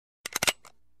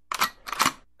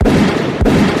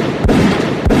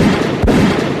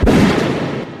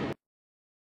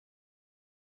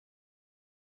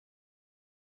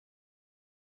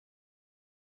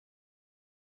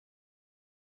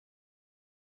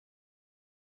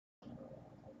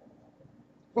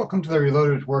Welcome to the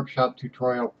Reloaders Workshop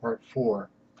tutorial part 4.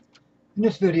 In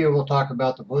this video we'll talk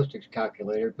about the ballistics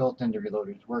calculator built into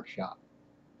Reloaders Workshop.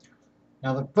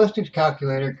 Now the ballistics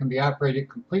calculator can be operated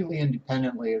completely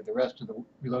independently of the rest of the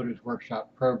Reloaders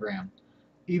Workshop program.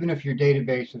 Even if your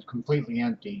database is completely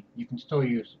empty, you can still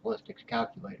use the ballistics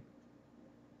calculator.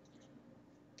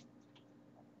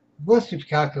 The ballistics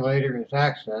calculator is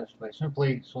accessed by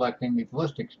simply selecting the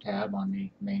ballistics tab on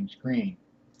the main screen.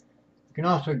 You can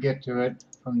also get to it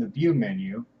from the View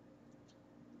menu,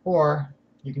 or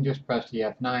you can just press the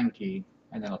F9 key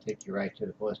and that'll take you right to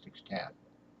the Ballistics tab.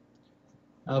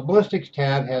 Now the Ballistics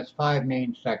tab has 5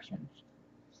 main sections.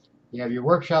 You have your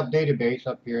workshop database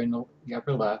up here in the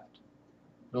upper left.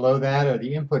 Below that are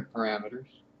the input parameters.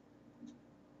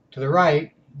 To the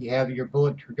right you have your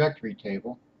bullet trajectory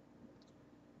table.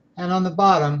 And on the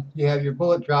bottom you have your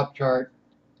bullet drop chart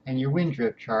and your wind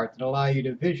drift chart that allow you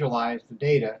to visualize the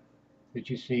data that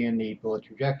you see in the bullet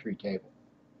trajectory table.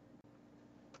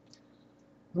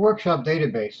 The Workshop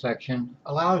Database section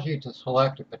allows you to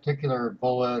select a particular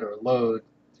bullet or load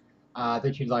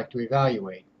that you'd like to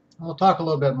evaluate. And we'll talk a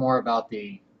little bit more about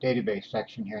the database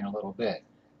section here in a little bit.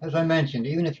 As I mentioned,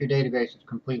 even if your database is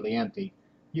completely empty,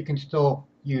 you can still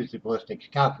use the ballistics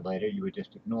calculator. You would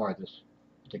just ignore this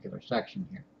particular section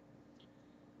here.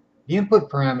 The Input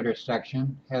Parameters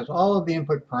section has all of the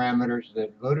input parameters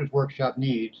that Reloaders Workshop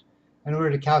needs in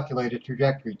order to calculate a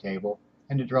trajectory table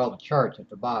and to draw the charts at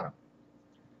the bottom.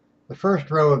 The first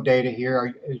row of data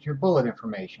here is your bullet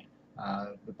information,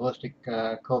 the ballistic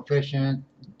coefficient,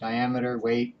 diameter,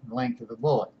 weight, and length of the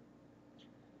bullet.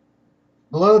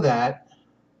 Below that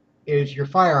is your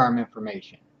firearm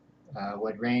information,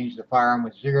 what range the firearm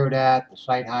was zeroed at, the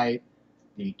sight height,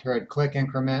 the turret click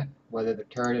increment, whether the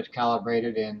turret is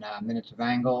calibrated in minutes of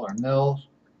angle or mils,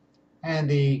 and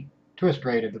the twist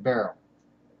rate of the barrel.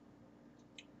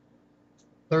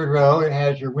 Third row, it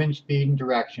has your wind speed and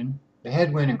direction. The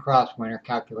headwind and crosswind are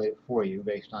calculated for you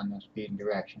based on the speed and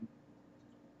direction.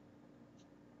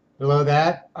 Below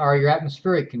that are your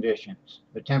atmospheric conditions.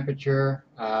 The temperature,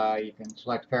 you can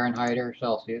select Fahrenheit or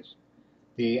Celsius,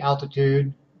 the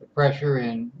altitude, the pressure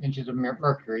in inches of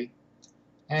mercury,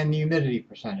 and the humidity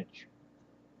percentage.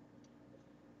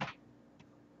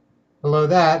 Below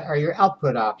that are your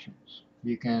output options.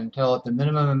 You can tell it the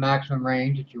minimum and maximum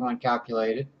range that you want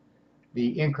calculated, the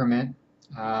increment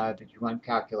that you want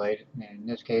calculated. In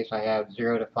this case I have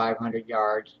 0 to 500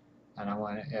 yards and I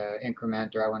want to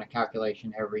increment, or I want a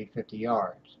calculation every 50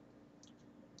 yards.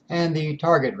 And the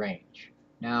target range.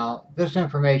 Now this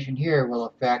information here will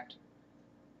affect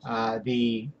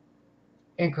the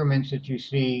increments that you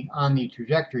see on the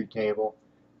trajectory table,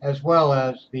 as well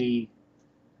as the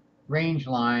range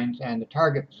lines and the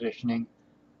target positioning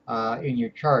in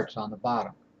your charts on the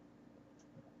bottom.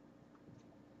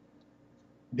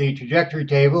 The trajectory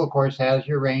table, of course, has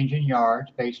your range in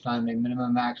yards based on the minimum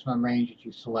and maximum range that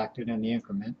you selected in the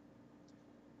increment.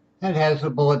 And it has the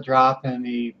bullet drop and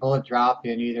the bullet drop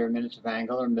in either minutes of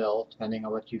angle or mil, depending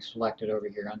on what you selected over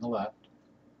here on the left.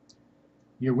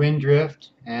 Your wind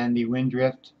drift and the wind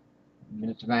drift,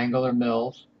 minutes of angle or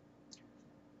mils.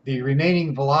 The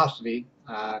remaining velocity,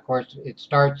 of course, it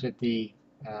starts at the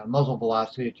muzzle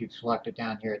velocity that you've selected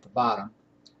down here at the bottom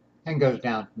and goes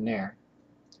down from there.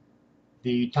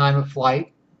 The time of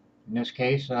flight, in this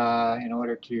case, in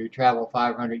order to travel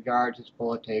 500 yards, this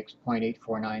bullet takes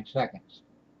 0.849 seconds.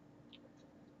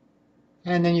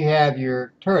 And then you have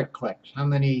your turret clicks. How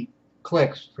many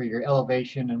clicks for your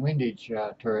elevation and windage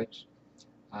turrets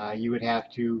you would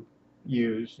have to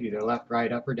use, either left,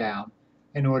 right, up, or down,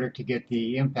 in order to get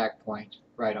the impact points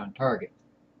right on target.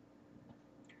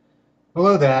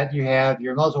 Below that, you have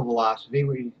your muzzle velocity,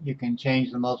 where you can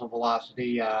change the muzzle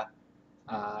velocity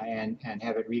and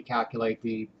have it recalculate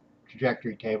the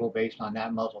trajectory table based on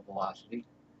that muzzle velocity.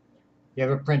 You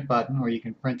have a print button where you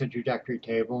can print the trajectory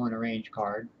table and a range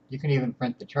card. You can even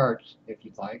print the charts if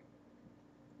you'd like.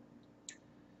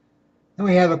 Then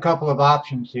we have a couple of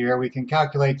options here. We can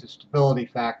calculate the stability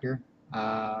factor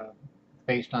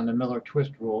based on the Miller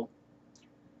twist rule,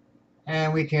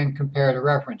 and we can compare the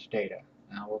reference data.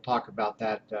 Now we'll talk about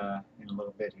that in a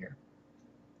little bit here.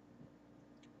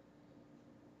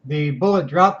 The bullet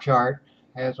drop chart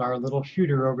has our little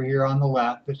shooter over here on the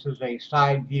left. This is a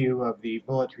side view of the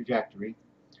bullet trajectory.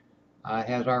 It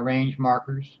has our range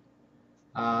markers.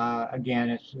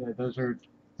 Again, those are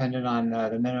dependent on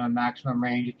the minimum and maximum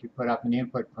range that you put up in the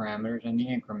input parameters and the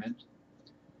increments.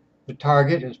 The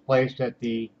target is placed at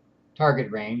the target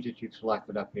range that you've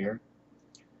selected up here.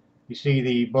 You see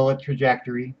the bullet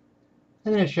trajectory,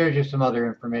 and then it shows you some other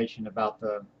information about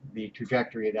the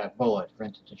trajectory of that bullet. For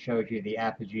instance, it shows you the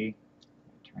apogee.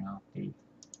 Turn off the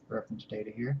reference data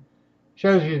here.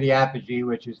 Shows you the apogee,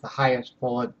 which is the highest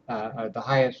bullet,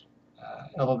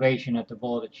 elevation that the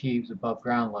bullet achieves above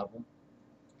ground level.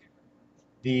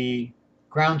 The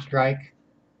ground strike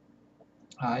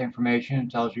information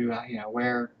tells you,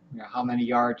 where, how many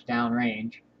yards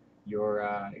downrange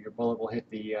your bullet will hit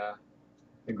the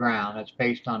ground. That's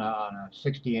based on a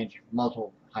 60-inch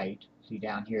muzzle height. See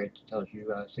down here, it tells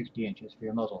you 60 inches for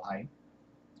your muzzle height.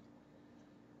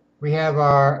 We have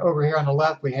over here on the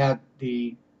left, we have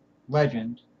the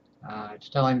legend. It's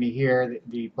telling me here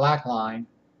that the black line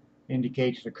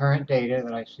indicates the current data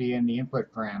that I see in the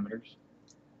input parameters.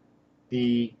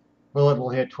 The bullet will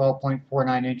hit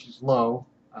 12.49 inches low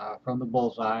from the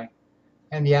bullseye,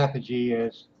 and the apogee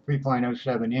is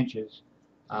 3.07 inches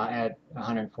at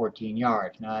 114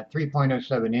 yards. Now, that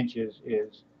 3.07 inches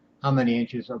is how many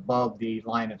inches above the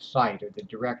line of sight, or the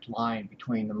direct line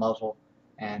between the muzzle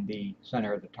and the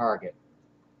center of the target.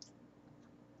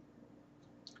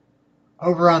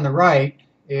 Over on the right,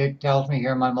 it tells me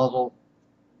here my muzzle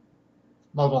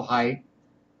height,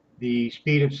 the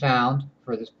speed of sound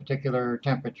for this particular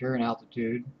temperature and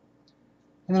altitude.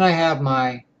 And then I have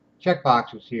my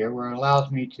checkboxes here where it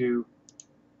allows me to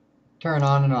turn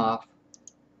on and off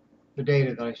the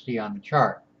data that I see on the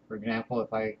chart. For example,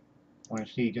 if I want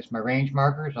to see just my range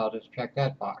markers, I'll just check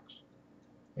that box.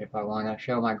 If I want to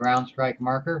show my ground strike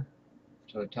marker,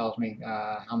 so it tells me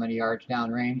how many yards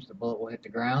downrange the bullet will hit the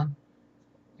ground,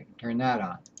 I can turn that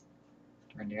on.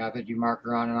 Turn the apogee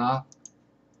marker on and off,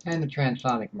 and the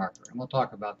transonic marker, and we'll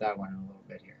talk about that one in a little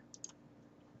bit here.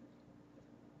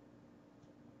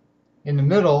 In the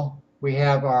middle, we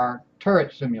have our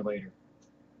turret simulator.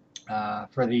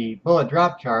 For the bullet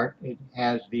drop chart, it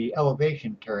has the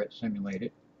elevation turret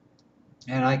simulated,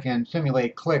 and I can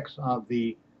simulate clicks of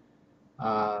the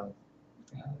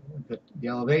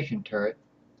elevation turret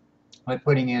by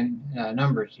putting in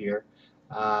numbers here.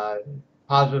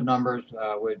 Positive numbers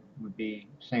would be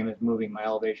the same as moving my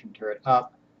elevation turret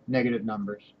up. Negative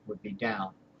numbers would be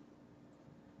down.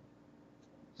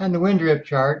 And the wind drift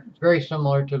chart is very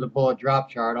similar to the bullet drop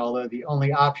chart, although the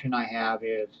only option I have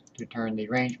is to turn the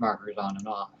range markers on and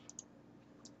off.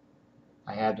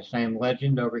 I have the same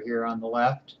legend over here on the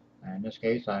left. In this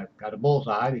case, I've got a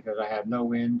bullseye because I have no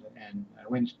wind and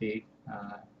wind speed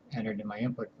entered in my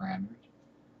input parameters.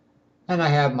 And I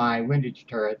have my windage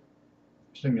turret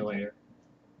simulator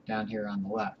down here on the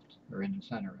left, or in the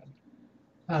center of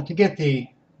it. To get the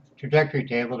trajectory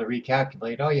table to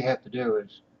recalculate, all you have to do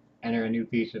is enter a new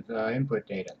piece of input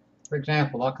data. For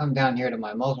example, I'll come down here to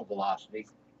my muzzle velocity,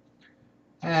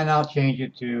 and I'll change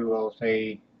it to, we'll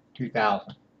say,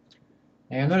 2000.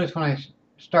 And notice when I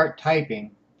start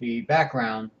typing, the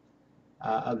background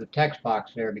of the text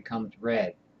box there becomes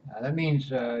red. That means,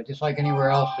 just like anywhere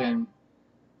else in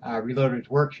Reloader's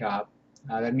WorkShop,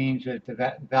 that means that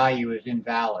the value is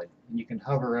invalid. And you can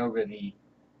hover over the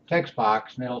text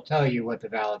box and it'll tell you what the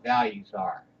valid values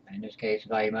are. In this case, the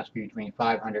value must be between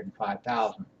 500 and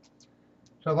 5,000.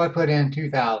 So if I put in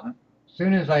 2,000, as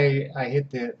soon as I hit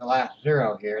the last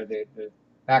zero here, the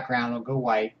background will go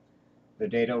white, the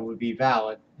data will be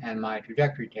valid, and my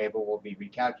trajectory table will be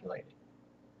recalculated.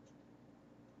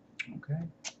 Okay.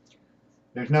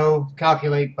 There's no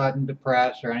calculate button to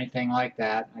press or anything like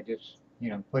that. I just,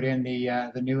 put in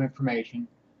the new information,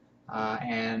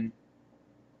 and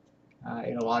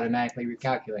it'll automatically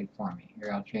recalculate for me.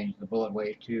 Here I'll change the bullet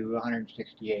weight to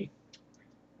 168,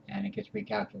 and it gets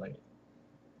recalculated.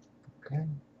 Okay.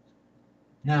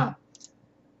 Now,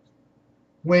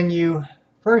 when you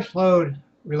first load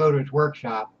Reloader's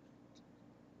WorkShop,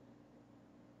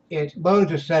 it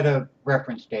loads a set of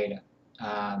reference data,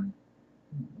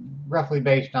 roughly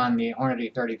based on the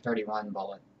Hornady 3031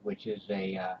 bullet, which is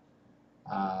a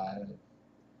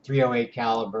 308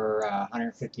 caliber,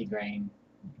 150 grain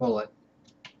bullet.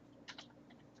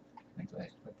 I think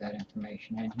let's put that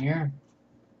information in here.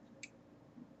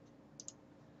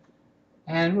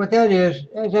 And what that is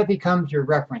that becomes your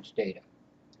reference data.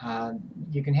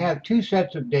 You can have two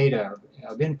sets of data,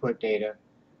 of input data,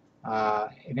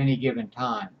 at any given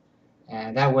time.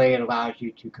 And that way it allows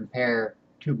you to compare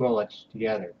two bullets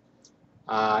together.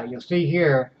 You'll see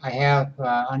here I have,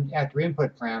 after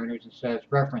input parameters, it says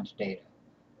reference data.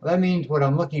 Well, that means what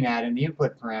I'm looking at in the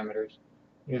input parameters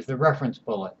is the reference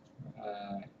bullet.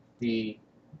 The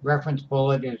reference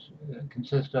bullet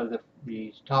consists of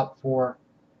these top four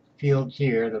fields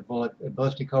here, the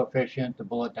ballistic coefficient, the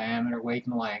bullet diameter, weight,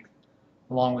 and length,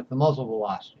 along with the muzzle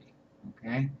velocity.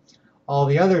 Okay. All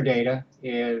the other data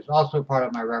is also part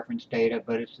of my reference data,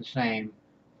 but it's the same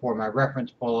for my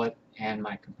reference bullet and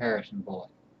my comparison bullet.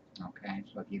 Okay,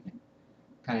 so if you can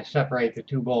kind of separate the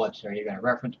two bullets there. You've got a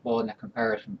reference bullet and a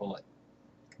comparison bullet.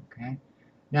 Okay.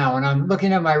 Now, when I'm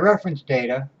looking at my reference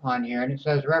data on here, and it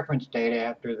says reference data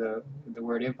after the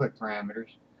word input parameters,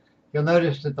 you'll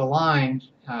notice that the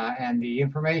lines and the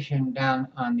information down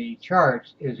on the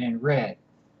charts is in red.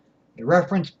 The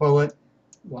reference bullet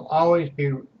will always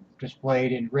be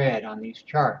displayed in red on these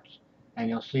charts. And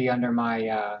you'll see under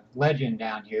my legend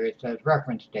down here, it says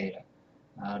reference data.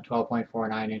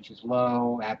 12.49 inches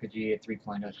low, apogee at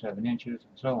 3.07 inches,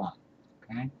 and so on.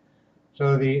 Okay?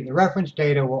 So the reference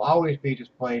data will always be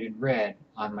displayed in red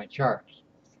on my charts.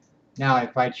 Now,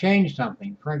 if I change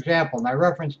something, for example, my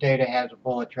reference data has a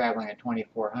bullet traveling at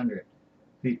 2,400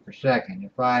 feet per second.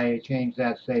 If I change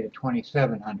that, say, to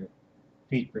 2,700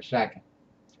 feet per second,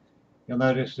 you'll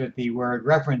notice that the word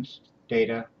reference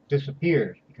data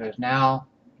disappears because now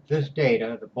this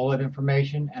data, the bullet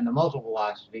information and the muzzle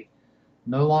velocity,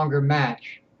 no longer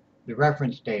match the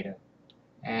reference data.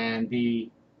 And the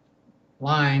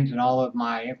lines and all of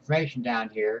my information down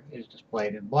here is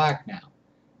displayed in black now.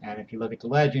 And if you look at the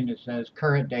legend, it says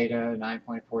current data,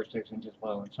 9.46 inches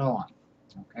low, and so on.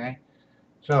 Okay?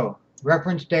 So,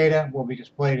 reference data will be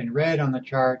displayed in red on the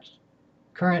charts.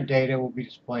 Current data will be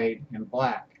displayed in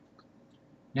black.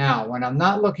 Now, when I'm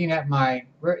not looking at my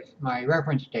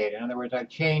reference data, in other words, I've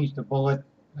changed the bullet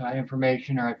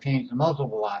information or I've changed the muzzle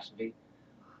velocity,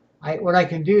 what I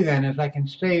can do then is I can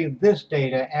save this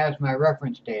data as my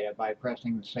reference data by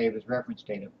pressing the Save as Reference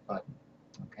Data button.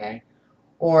 Okay?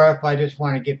 Or if I just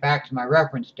want to get back to my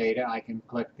reference data, I can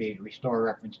click the Restore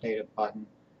Reference Data button,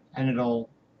 and it'll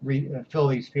fill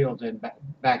these fields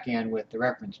back in with the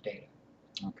reference data.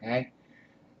 Okay?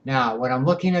 Now, when I'm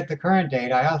looking at the current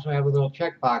data, I also have a little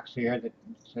checkbox here that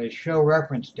says Show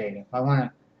Reference Data.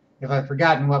 If I've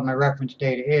forgotten what my reference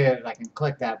data is, I can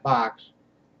click that box,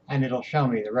 and it'll show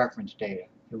me the reference data.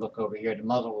 If you look over here, the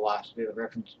muzzle velocity, the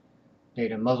reference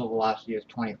data muzzle velocity is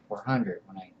 2,400.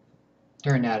 When I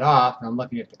turn that off and I'm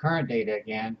looking at the current data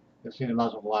again, you'll see the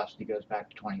muzzle velocity goes back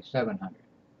to 2,700.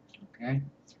 Okay?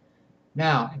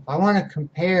 Now, if I want to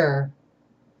compare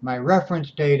my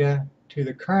reference data to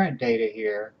the current data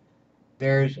here,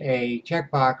 there's a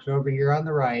checkbox over here on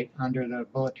the right under the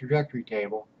bullet trajectory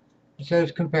table. It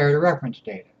says compare to reference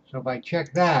data. So if I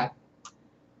check that,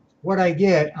 what I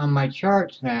get on my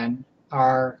charts then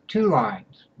are two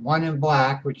lines, one in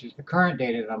black, which is the current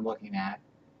data that I'm looking at,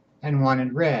 and one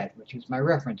in red, which is my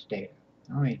reference data.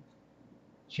 Let me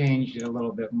change it a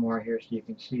little bit more here so you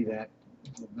can see that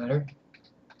a little better.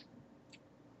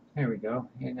 There we go.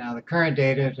 And now the current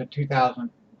data is at 2,000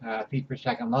 feet per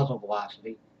second muzzle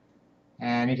velocity,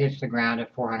 and it hits the ground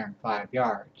at 405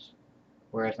 yards.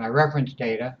 Whereas my reference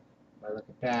data, if I look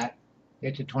at that,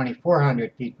 it's at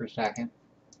 2,400 feet per second.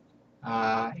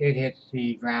 It hits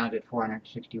the ground at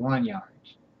 461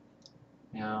 yards.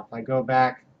 Now, if I go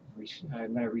back,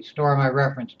 I'm going to restore my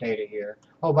reference data here.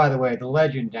 Oh, by the way, the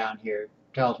legend down here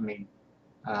tells me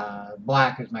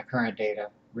black is my current data,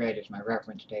 red is my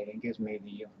reference data, and gives me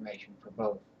the information for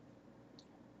both.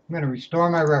 I'm going to restore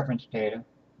my reference data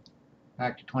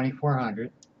back to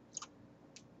 2,400.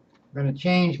 I'm going to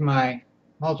change my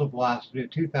muzzle velocity to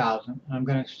 2,000, and I'm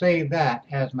going to save that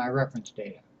as my reference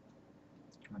data.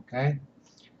 Okay?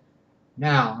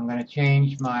 Now, I'm going to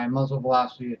change my muzzle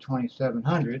velocity to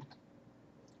 2,700,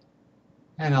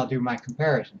 and I'll do my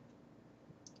comparison.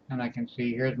 And I can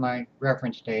see here's my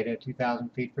reference data, 2,000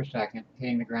 feet per second,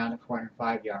 hitting the ground at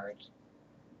 405 yards.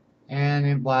 And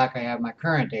in black, I have my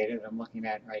current data that I'm looking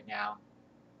at right now,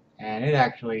 and it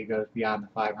actually goes beyond the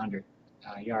 500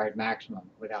 yard maximum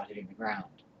without hitting the ground.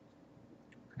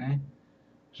 Okay?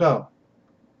 So,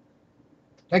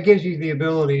 that gives you the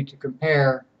ability to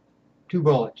compare two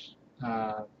bullets,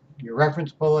 your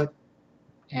reference bullet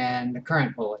and the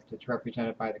current bullet that's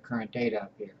represented by the current data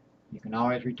up here. You can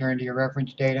always return to your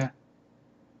reference data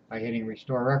by hitting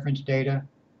Restore Reference Data,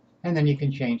 and then you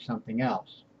can change something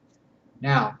else.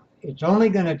 Now, it's only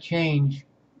going to change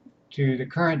to the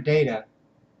current data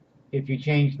if you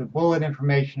change the bullet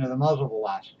information of the muzzle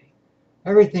velocity.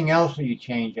 Everything else that you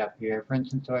change up here, for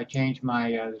instance, so I changed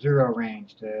my zero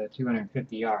range to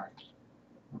 250 yards.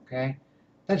 Okay?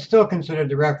 That's still considered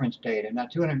the reference data. Now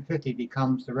 250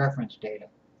 becomes the reference data.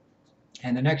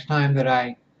 And the next time that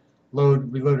I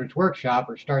reload its workshop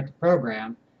or start the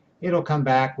program, it'll come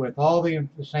back with all the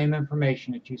same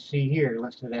information that you see here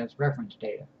listed as reference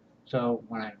data. So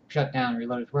when I shut down and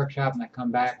reload its workshop and I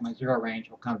come back, my zero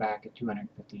range will come back at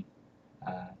 250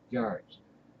 yards.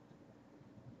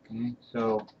 Okay,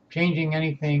 so changing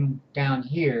anything down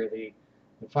here, the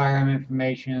firearm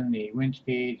information, the wind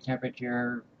speed,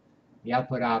 temperature, the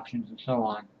output options, and so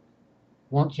on,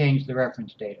 won't change the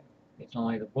reference data. It's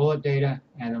only the bullet data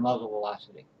and the muzzle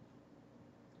velocity.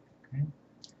 Okay.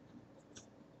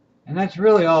 And that's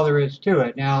really all there is to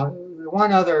it. Now, the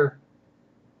one other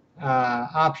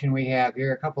option we have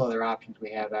here, a couple other options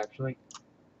we have actually.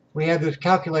 We have this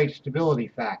calculate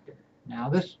stability factor. Now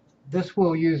this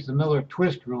will use the Miller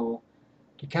twist rule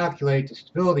to calculate the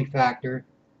stability factor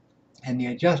and the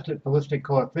adjusted ballistic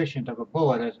coefficient of a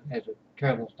bullet as it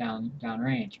travels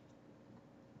downrange.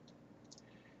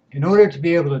 In order to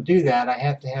be able to do that, I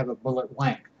have to have a bullet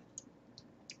length,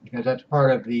 because that's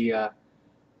part of the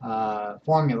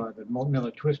formula, the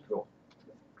Miller twist rule.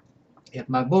 If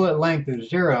my bullet length is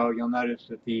 0, you'll notice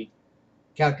that the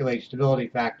calculate stability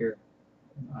factor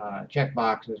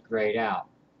checkbox is grayed out.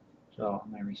 So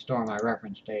I'm going to restore my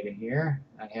reference data here.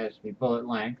 That has the bullet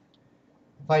length.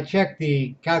 If I check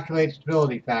the calculate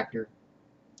stability factor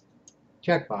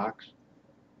checkbox,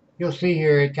 you'll see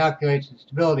here it calculates the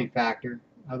stability factor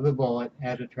of the bullet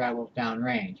as it travels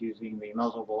downrange using the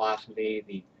muzzle velocity,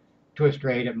 the twist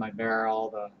rate of my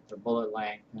barrel, the bullet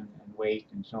length and weight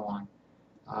and so on.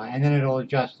 And then it'll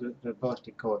adjust the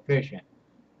ballistic coefficient.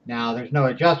 Now there's no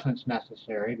adjustments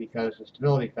necessary because the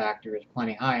stability factor is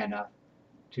plenty high enough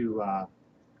to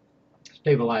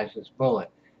stabilize this bullet.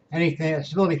 Anything, a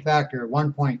stability factor of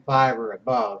 1.5 or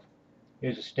above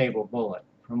is a stable bullet.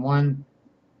 From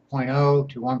 1.0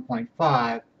 to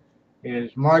 1.5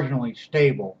 is marginally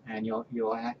stable, and you'll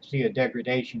see a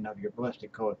degradation of your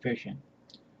ballistic coefficient.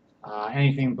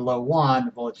 Anything below 1,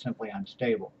 the bullet's simply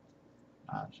unstable.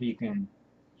 So you can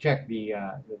check the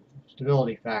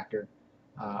stability factor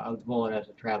of the bullet as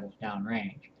it travels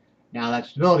downrange. Now that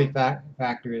stability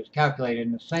factor is calculated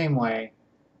in the same way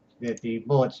that the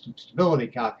bullet stability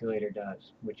calculator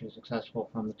does, which is accessible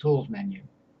from the tools menu.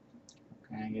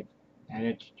 Okay, and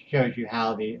it shows you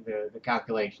how the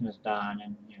calculation is done,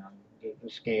 and the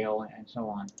scale and so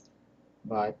on.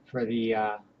 But for the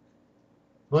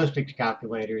ballistics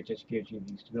calculator, it just gives you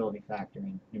the stability factor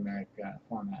in numeric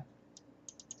format.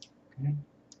 Okay,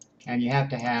 and you have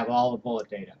to have all the bullet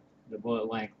data. The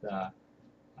bullet length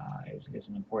is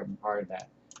an important part of that.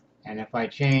 And if I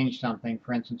change something,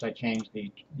 for instance, I change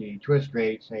the twist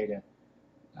rate, say to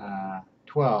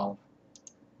 12,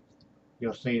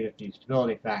 you'll see that the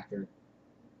stability factor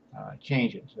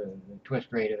changes. The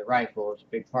twist rate of the rifle is a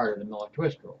big part of the Miller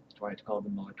twist rule. That's why it's called the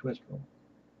Miller twist rule.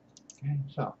 Okay,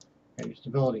 so got your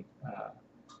stability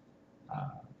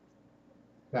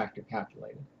factor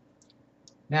calculated.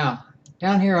 Now,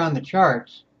 down here on the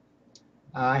charts,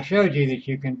 I showed you that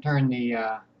you can turn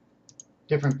the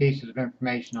different pieces of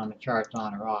information on the charts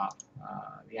on or off,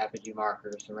 the apogee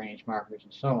markers, the range markers,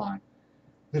 and so on.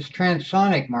 This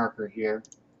transonic marker here,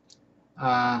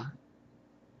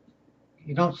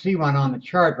 you don't see one on the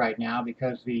chart right now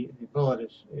because the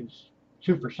bullet is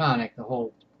supersonic the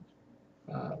whole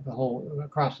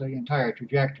across the entire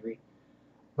trajectory.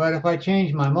 But if I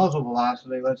change my muzzle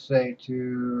velocity, let's say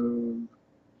to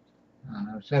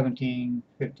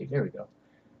 1750, there we go.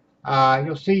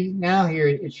 You'll see now here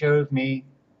it shows me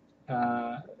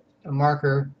a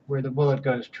marker where the bullet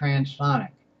goes transonic.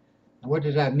 Now, what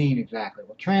does that mean exactly?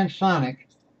 Well, transonic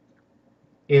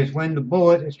is when the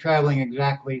bullet is traveling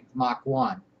exactly Mach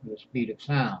 1, the speed of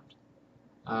sound.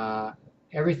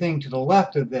 Everything to the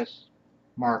left of this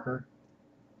marker,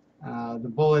 the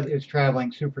bullet is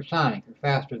traveling supersonic, or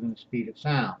faster than the speed of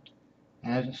sound.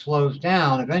 And as it slows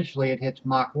down, eventually it hits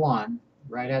Mach 1,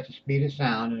 right at the speed of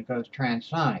sound, and it goes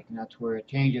transonic, and that's where it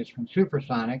changes from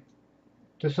supersonic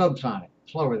to subsonic,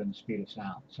 slower than the speed of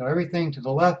sound. So everything to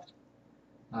the left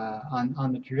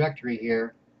on the trajectory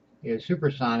here is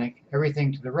supersonic.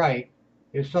 Everything to the right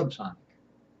is subsonic.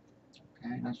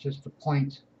 Okay, and that's just the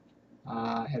point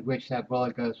at which that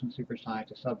bullet goes from supersonic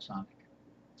to subsonic.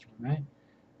 All right.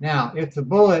 Now, if the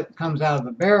bullet comes out of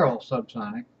the barrel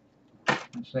subsonic,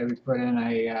 let's say we put in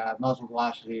a muzzle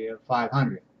velocity of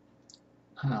 500.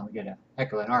 We get a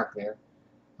heck of an arc there.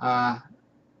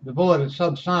 The bullet is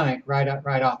subsonic right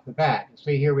off the bat. You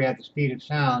see here we have the speed of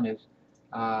sound is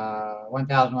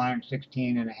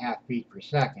 1,116.5 feet per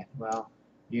second. Well,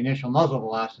 the initial muzzle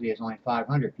velocity is only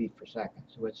 500 feet per second,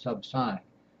 so it's subsonic.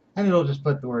 And it'll just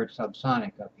put the word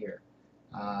subsonic up here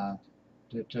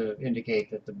to indicate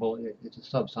that the bullet, it's a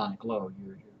subsonic load.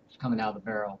 It's coming out of the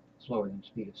barrel slower than the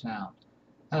speed of sound.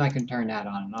 And I can turn that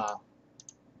on and off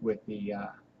with the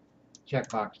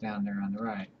checkbox down there on the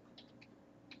right.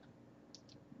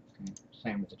 Okay.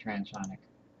 Same with the transonic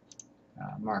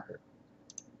marker.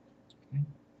 Okay.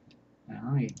 Now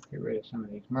let me get rid of some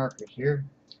of these markers here.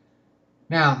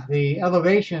 Now the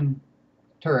elevation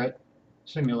turret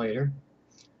simulator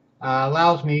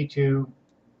allows me to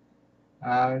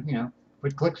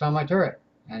put clicks on my turret,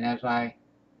 and as I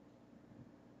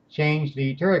change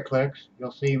the turret clicks,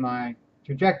 you'll see my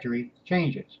trajectory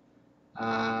changes.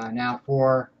 Now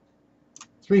for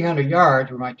 300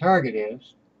 yards, where my target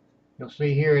is, you'll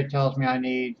see here it tells me I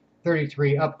need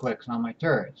 33 up clicks on my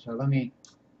turret. So let me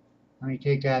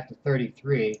take that to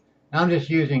 33. Now I'm just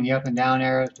using the up and down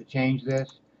arrows to change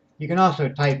this. You can also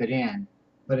type it in,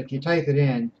 but if you type it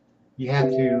in, you have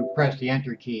to press the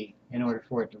enter key in order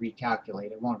for it to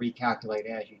recalculate. It won't recalculate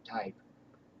as you type.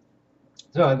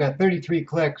 So I've got 33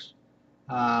 clicks,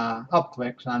 up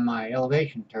clicks on my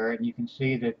elevation turret, and you can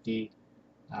see that the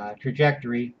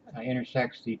trajectory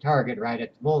intersects the target right at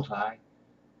the bullseye,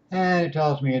 and it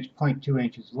tells me it's 0.2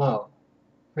 inches low.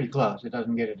 Pretty close. It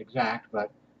doesn't get it exact,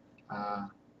 but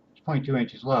it's 0.2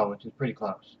 inches low, which is pretty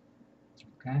close.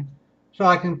 Okay, so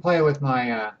I can play with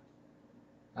my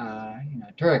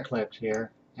turret clicks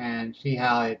here and see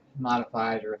how it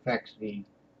modifies or affects the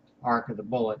arc of the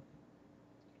bullet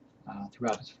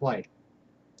throughout its flight.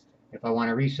 If I want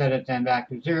to reset it then back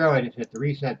to 0, I just hit the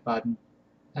reset button,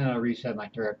 and it'll reset my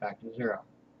turret back to 0.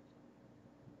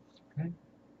 Okay.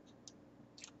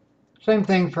 Same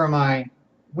thing for my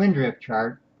wind drift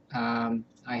chart. I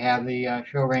have the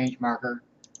show range marker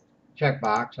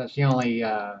checkbox. That's the only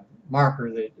marker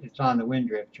that it's on the wind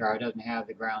drift chart. It doesn't have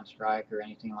the ground strike or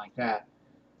anything like that.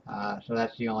 So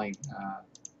that's the only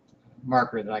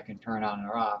marker that I can turn on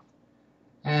or off.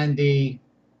 And the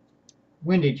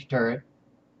windage turret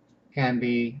can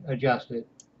be adjusted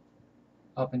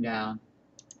up and down,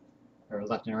 or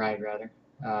left and right rather,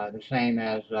 the same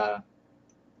as the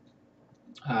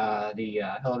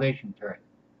elevation turret.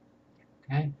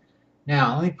 Okay.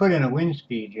 Now let me put in a wind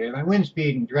speed here. My wind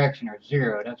speed and direction are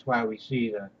 0. That's why we see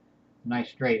the nice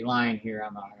straight line here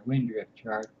on our wind drift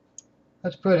chart.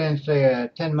 Let's put in, say, a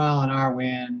 10-mile-an-hour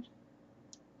wind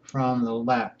from the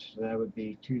left. So that would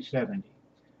be 270.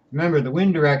 Remember, the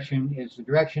wind direction is the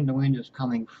direction the wind is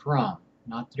coming from,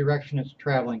 not the direction it's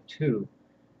traveling to.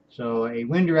 So a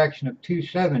wind direction of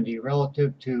 270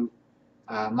 relative to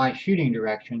my shooting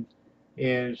direction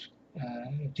is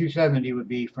 270 would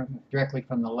be directly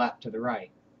from the left to the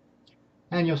right.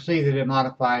 And you'll see that it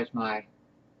modifies my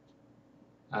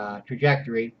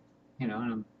trajectory, and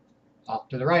I'm off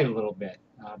to the right a little bit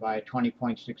by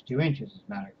 20.62 inches, as a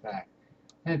matter of fact.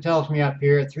 And it tells me up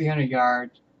here at 300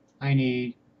 yards, I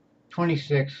need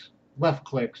 26 left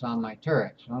clicks on my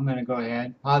turret. So I'm going to go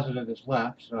ahead, positive is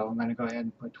left, so I'm going to go ahead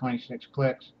and put 26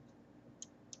 clicks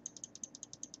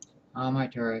on my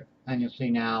turret, and you'll see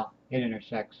now it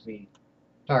intersects the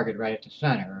target right at the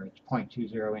center, or it's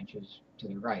 0.20 inches to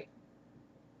the right.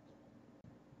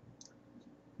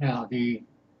 Now the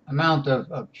amount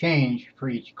of change for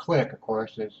each click, of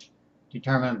course, is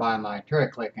determined by my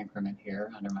turret click increment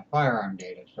here under my firearm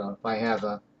data. So if I have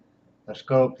a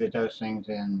scope that does things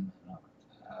in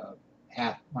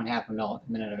 1/2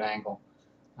 a minute of angle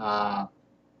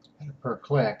per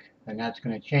click, then that's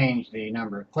going to change the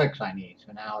number of clicks I need.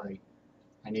 So now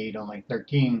I need only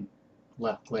 13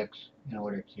 left clicks in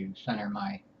order to center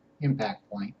my impact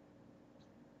point.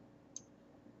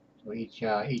 So each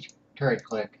turret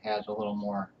click has a little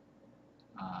more,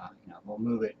 we'll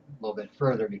move it a little bit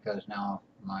further because now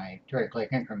my turret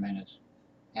click increment is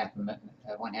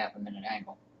 1/2 a minute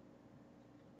angle.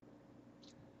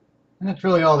 And that's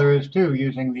really all there is to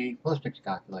using the ballistics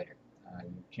calculator.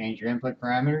 You change your input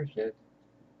parameters, it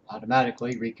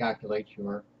automatically recalculates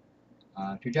your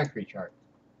trajectory chart.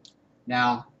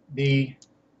 Now, the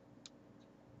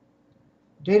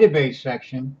database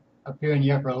section up here in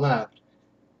the upper left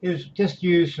is just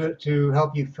used to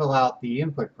help you fill out the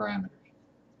input parameters.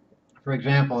 For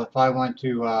example, if I want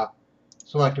to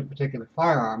select a particular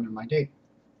firearm in my database,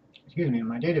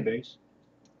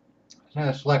 I'm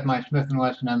going to select my Smith &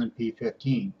 Wesson M&P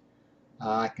 15.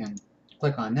 I can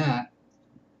click on that,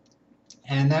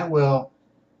 and that will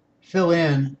fill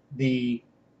in the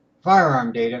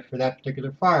firearm data for that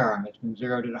particular firearm. It's been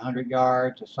 0 to 100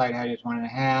 yards. The sight height is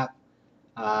 1.5.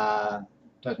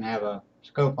 Doesn't have a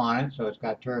scope on it, so it's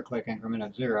got turret click increment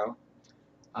of 0.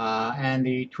 And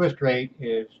the twist rate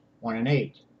is 1 in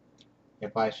 8.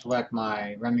 If I select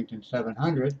my Remington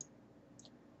 700,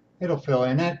 it'll fill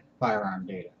in that firearm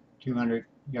data. 200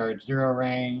 yards 0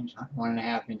 range,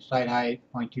 1.5 inch sight height,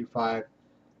 0.25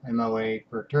 MOA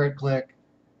per turret click,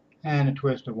 and a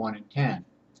twist of 1 in 10.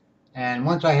 And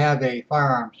once I have a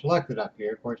firearm selected up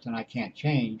here, of course, then I can't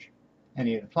change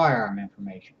any of the firearm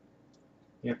information.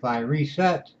 If I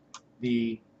reset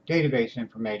the database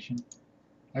information,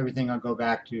 everything will go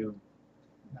back to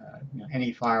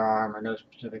any firearm or no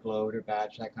specific load or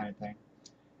badge, that kind of thing.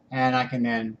 And I can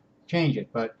then change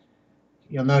it. But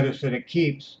you'll notice that it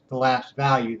keeps the last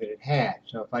value that it had.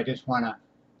 So if I just want to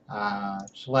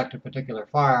select a particular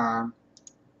firearm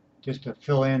just to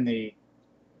fill in the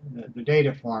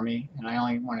data for me, and I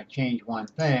only want to change one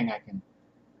thing, I can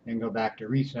then go back to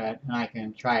reset, and I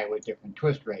can try it with different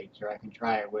twist rates, or I can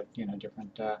try it with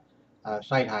different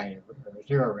sight height or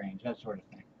zero range, that sort of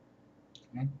thing.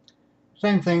 Okay?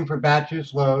 Same thing for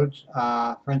batches, loads.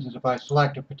 For instance, if I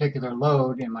select a particular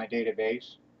load in my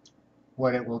database,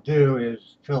 what it will do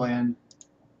is fill in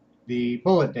the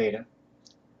bullet data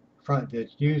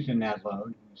that's used in that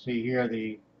load. You see here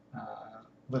the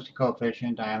ballistic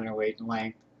coefficient, diameter, weight, and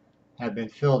length have been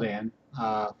filled in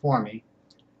for me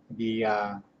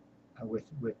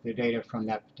with the data from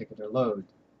that particular load.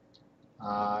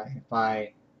 If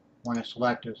I want to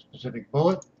select a specific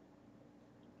bullet,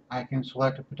 I can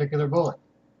select a particular bullet,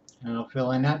 and it'll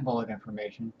fill in that bullet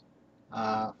information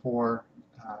for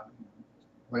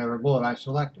whatever bullet I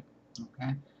selected.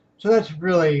 Okay, so that's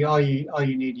really all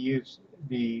you need to use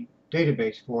the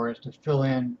database for, is to fill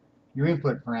in your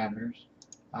input parameters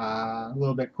a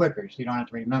little bit quicker, so you don't have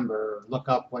to remember or look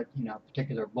up what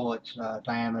particular bullet's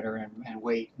diameter and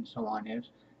weight and so on is.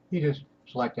 You just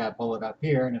select that bullet up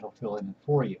here, and it'll fill in it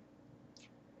for you.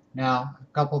 Now,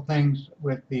 a couple things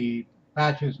with the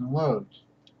batches and loads.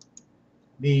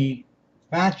 The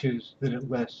batches that it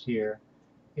lists here,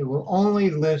 it will only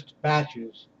list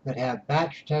batches that have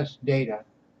batch test data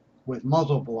with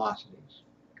muzzle velocities.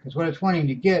 Because what it's wanting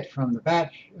to get from the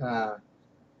batch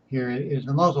here is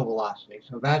the muzzle velocity.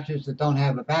 So batches that don't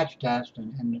have a batch test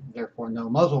and therefore no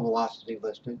muzzle velocity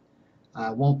listed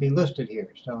won't be listed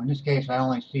here. So in this case, I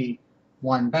only see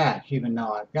one batch, even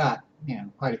though I've got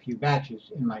quite a few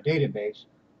batches in my database.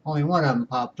 Only one of them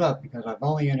popped up because I've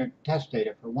only entered test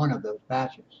data for one of those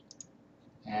batches.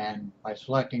 And by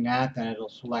selecting that, then it'll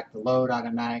select the load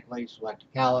automatically, select the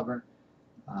caliber,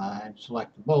 and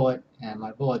select the bullet, and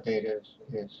my bullet data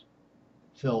is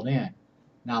filled in.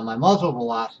 Now my muzzle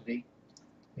velocity,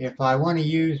 if I want to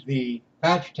use the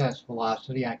batch test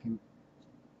velocity, I can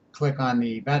click on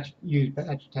the use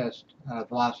batch test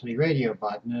velocity radio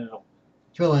button, and it'll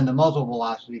fill in the muzzle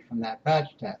velocity from that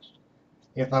batch test.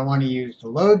 If I want to use the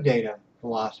load data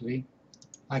velocity,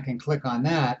 I can click on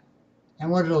that, and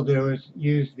what it'll do is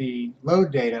use the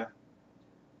load data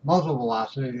muzzle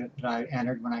velocity that I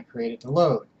entered when I created the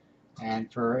load.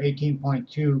 And for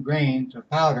 18.2 grains of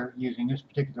powder using this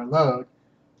particular load,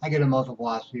 I get a muzzle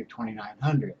velocity of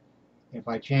 2,900. If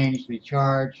I change the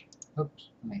charge, oops,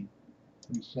 let me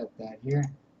reset that here.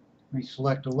 Let me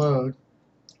select a load.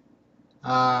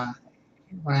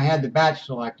 When I had the batch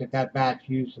selected, that batch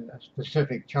used a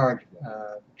specific charge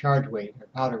weight or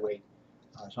powder weight,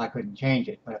 so I couldn't change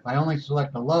it. But if I only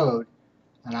select a load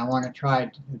and I want to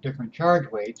try different charge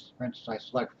weights, for instance, I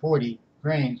select 40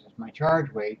 grains as my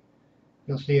charge weight,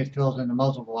 you'll see it fills in the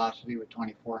muzzle velocity with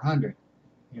 2,400.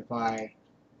 If I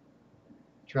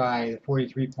try the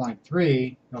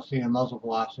 43.3, you'll see the muzzle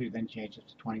velocity then changes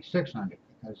to 2,600,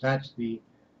 because that's the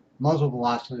muzzle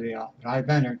velocity that I've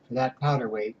entered for that powder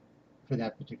weight for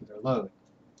that particular load.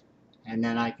 And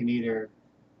then I can either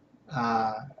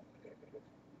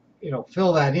it'll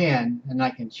fill that in, and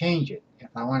I can change it.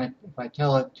 If I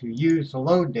tell it to use the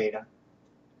load data,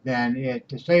 then it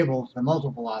disables the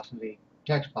muzzle velocity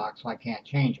text box, so I can't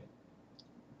change it.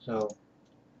 So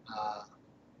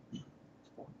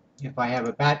if I have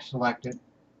a batch selected,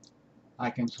 I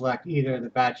can select either the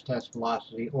batch test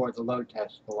velocity or the load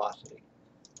test velocity.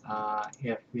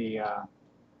 If the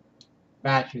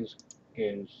batch is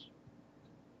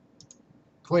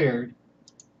cleared,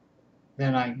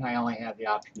 then I only have the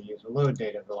option to use a load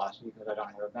data velocity because I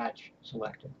don't have a batch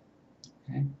selected.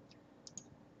 Okay.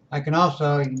 I can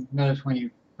also, you notice when you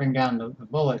bring down the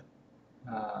bullet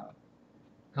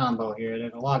combo here,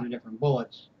 there's a lot of different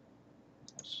bullets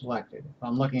selected. If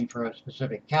I'm looking for a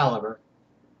specific caliber,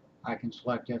 I can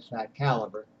select just that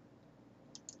caliber,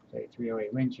 say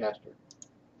 308 Winchester,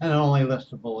 and it only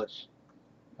lists the bullets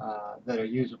that are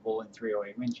usable in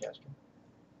 308 Winchester.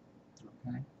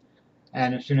 Okay.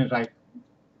 And as soon as I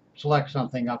select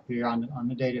something up here on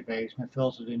the database, and it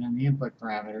fills it in the input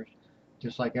parameters,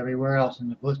 just like everywhere else in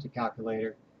the ballistic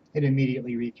calculator, it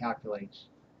immediately recalculates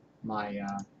my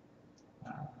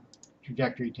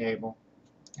trajectory table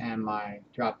and my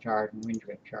drop chart and wind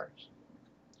drift charts.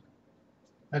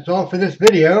 That's all for this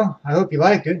video. I hope you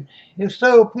liked it. If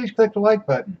so, please click the like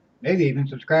button. Maybe even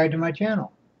subscribe to my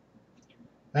channel.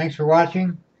 Thanks for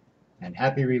watching, and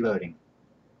happy reloading.